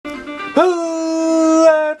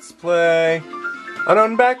Let's play! And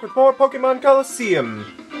I'm back with more Pokemon Colosseum.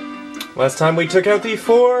 Last time we took out the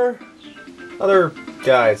 4 other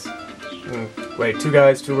guys. Wait, 2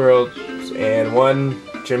 guys, 2 girls, and 1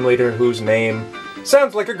 gym leader whose name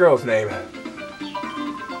sounds like a girl's name.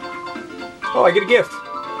 Oh, I get a gift.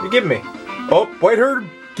 You give me. Oh, White Herb!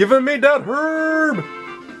 Giving me that herb!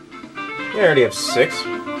 Yeah, I already have 6.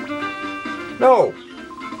 No!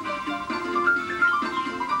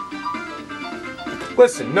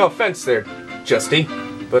 Listen, no offense there, Justy,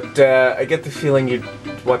 but I get the feeling you'd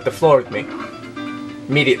wipe the floor with me.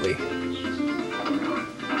 Immediately.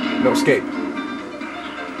 No escape.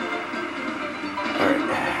 Alright,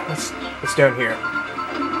 let's down here.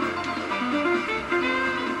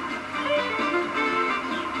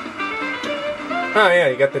 Oh yeah,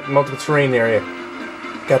 you got the multiple terrain area.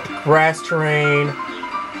 Got the grass terrain,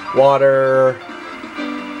 water,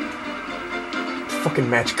 fucking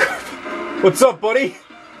Magikarp. What's up, buddy?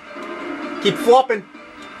 Keep flopping.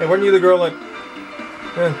 Hey, weren't you the girl that...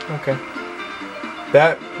 okay.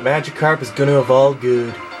 That Magikarp is gonna evolve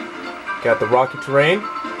good. Got the rocky terrain.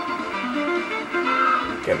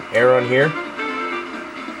 Got an arrow on here.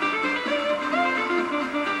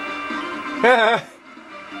 Haha!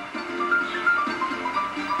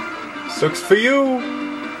 Sucks for you!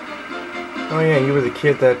 Oh yeah, you were the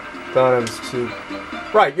kid that thought I was too...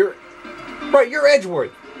 Right, you're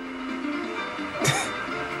Edgeworth!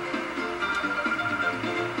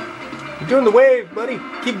 You're doing the wave, buddy!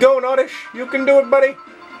 Keep going, Oddish! You can do it, buddy!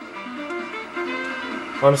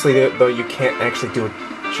 Honestly, though, you can't actually do a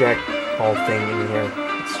jack all thing in here.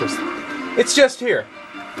 It's just here.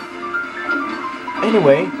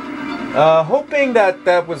 Anyway, hoping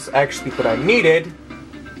that was actually what I needed.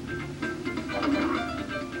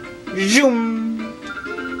 Zoom!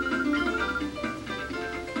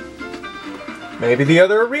 Maybe the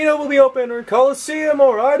other arena will be open, or Colosseum,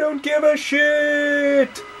 or I don't give a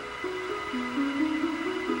shit!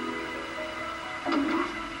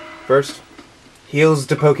 First, heals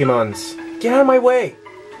to Pokemons. Get out of my way!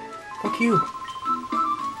 Fuck you.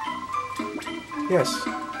 Yes.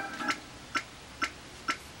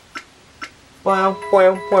 Wow,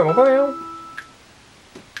 wow, wow, wow.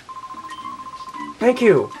 Thank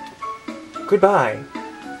you. Goodbye.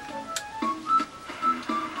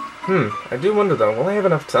 I do wonder though, will I have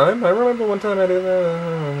enough time? I remember one time I did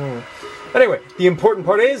that. Anyway, the important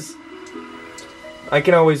part is, I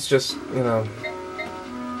can always just, you know,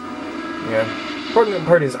 yeah. Important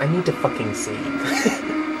part is, I need to fucking save.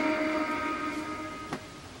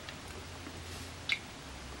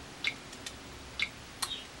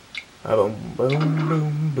 Boom, boom,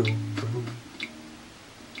 boom, boom, boom.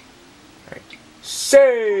 Alright.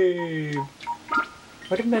 Save!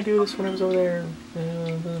 Why didn't I do this when I was over there?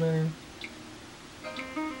 Doesn't matter.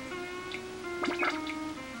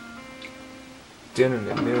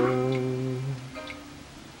 Dun-dun-dun-dun.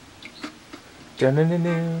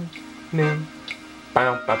 Dun-dun-dun-dun. No.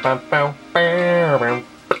 Bow, bow, bow, bow, bow, bow,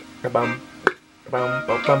 bum, bum,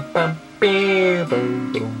 bum, bum, bum, boom,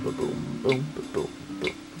 boom, boom, boom, boom, boom.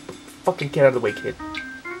 Fucking get out of the way, kid.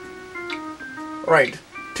 Alright,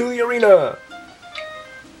 to the arena!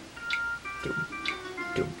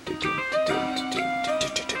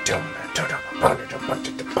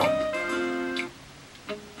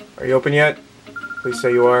 Are you open yet? Please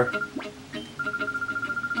say you are.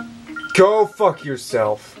 Go fuck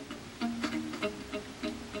yourself!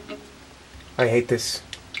 I hate this.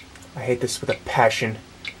 I hate this with a passion.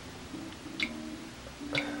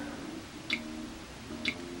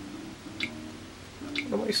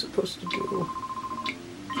 What am I supposed to do?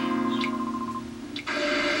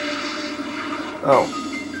 Oh.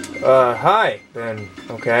 Hi, then.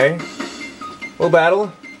 Okay. We'll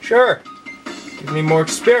battle. Sure. Give me more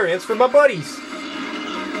experience for my buddies.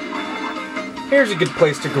 Here's a good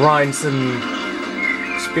place to grind some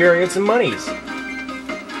experience and monies.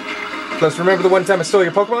 Plus, remember the one time I stole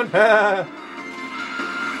your Pokemon?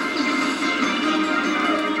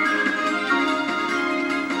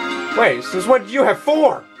 Wait, since when did you have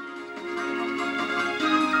 4?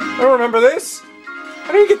 I don't remember this.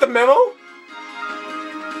 I didn't get the memo.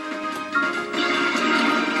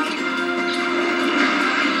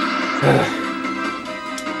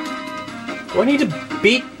 Do I need to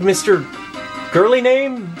beat Mr. Girly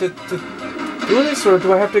Name to do this, or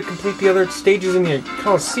do I have to complete the other stages in the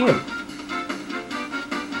Colosseum?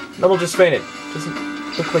 Noble just fainted. Doesn't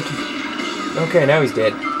look like he... Okay, now he's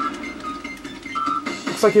dead.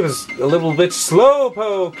 Looks like he was a little bit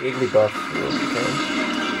slowpoke. Igglybuff.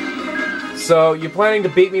 Okay. So, you're planning to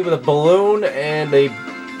beat me with a balloon and a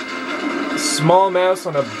small mouse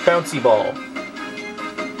on a bouncy ball.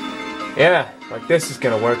 Yeah, like this is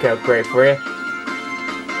gonna work out great for you.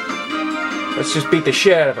 Let's just beat the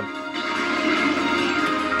shit out of him.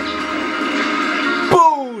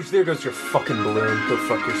 Boosh! There goes your fucking balloon. Go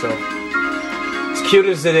fuck yourself. As cute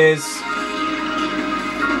as it is.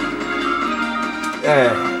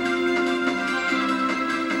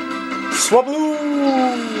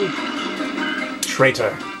 Swabloo!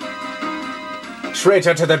 Traitor.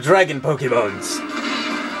 Traitor to the dragon Pokemons.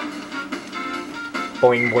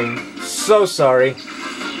 Boing boing. So sorry.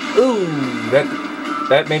 Ooh,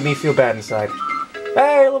 that made me feel bad inside.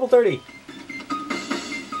 Hey, level 30.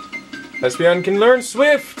 Espeon can learn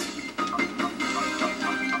Swift.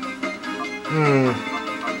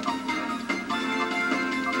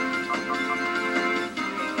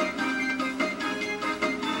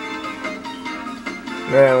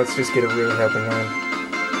 Yeah, let's just get a real helping hand.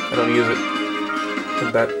 I don't use it.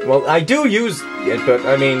 That, well, I do use it, but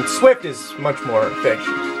I mean, Swift is much more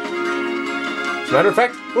effective. As a matter of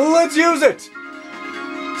fact, let's use it!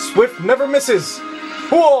 Swift never misses!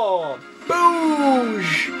 Whoa!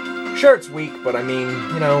 Boosh! Sure, it's weak, but I mean,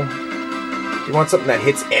 you know, do you want something that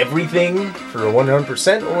hits everything for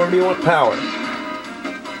 100%, or do you want power?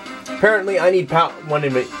 Apparently, I need one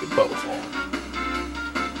in both.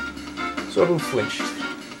 So who flinched?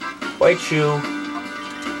 Bite you.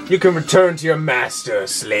 You can return to your master,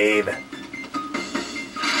 slave.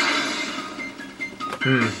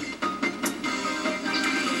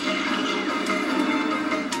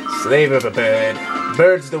 Slave of a bird.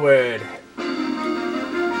 Bird's the word.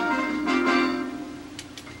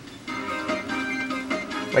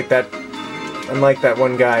 Like that. Unlike that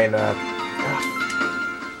one guy in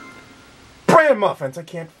Bran Muffins. I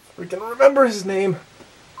can't freaking remember his name.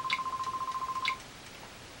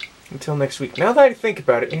 Until next week. Now that I think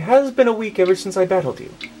about it, it has been a week ever since I battled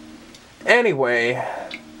you. Anyway,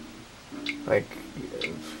 like,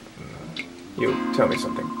 you tell me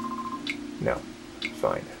something. No,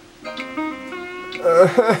 fine.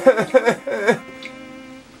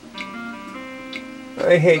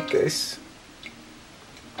 I hate this.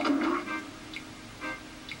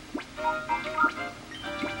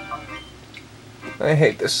 I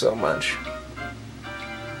hate this so much.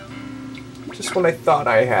 Just when I thought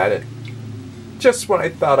I had it. Just when I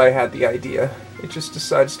thought I had the idea, it just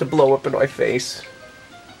decides to blow up in my face.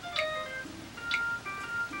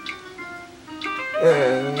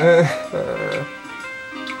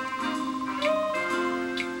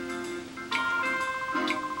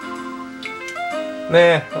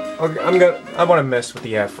 Nah, I want to mess with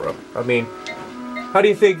the afro. I mean, how do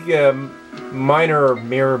you think Minor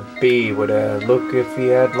Mirror B would look if he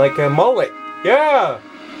had like a mullet? Yeah.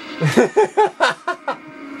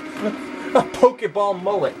 A Pokeball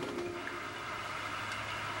mullet.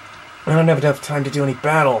 I don't have enough time to do any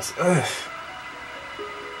battles. Ugh.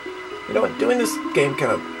 You know what? Doing this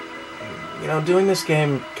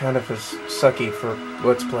game kind of is sucky for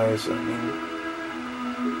Let's Plays.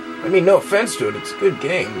 I mean, no offense to it, it's a good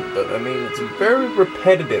game, but I mean, it's very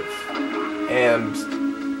repetitive and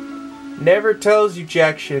never tells you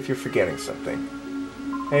jack shit if you're forgetting something.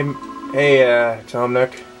 Hey, Tom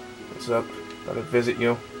Nook, what's up? Thought I'd visit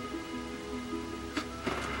you.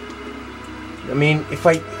 I mean, if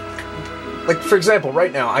I, like, for example,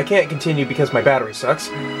 right now, I can't continue because my battery sucks.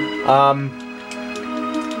 I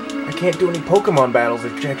can't do any Pokemon battles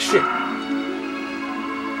or jack shit.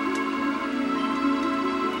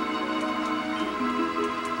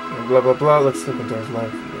 Blah blah blah, let's look into his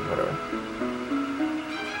life, whatever.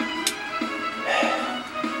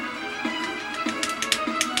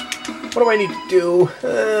 What do I need to do?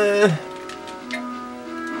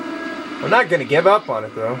 I'm not gonna give up on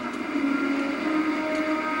it though.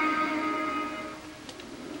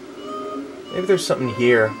 Maybe there's something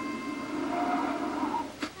here.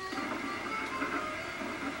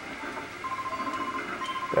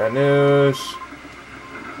 Bad news.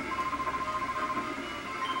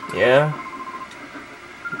 Yeah?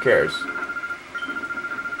 Who cares?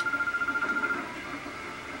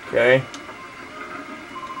 Okay.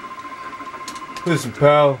 Listen,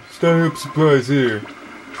 pal. Stocking up supplies here.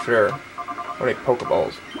 Sure. How many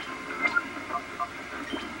Pokeballs?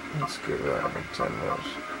 Let's go around and 10 of those.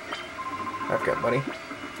 I've got money.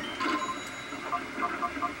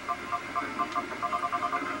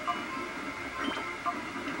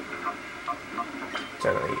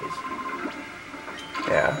 Ten of these.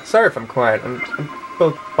 Yeah, sorry if I'm quiet. I'm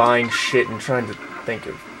both buying shit and trying to think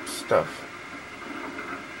of stuff.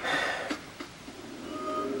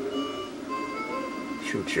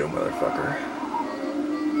 Shoot you, motherfucker.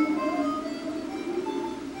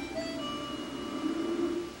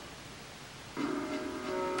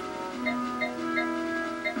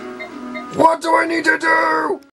 What do I need to do?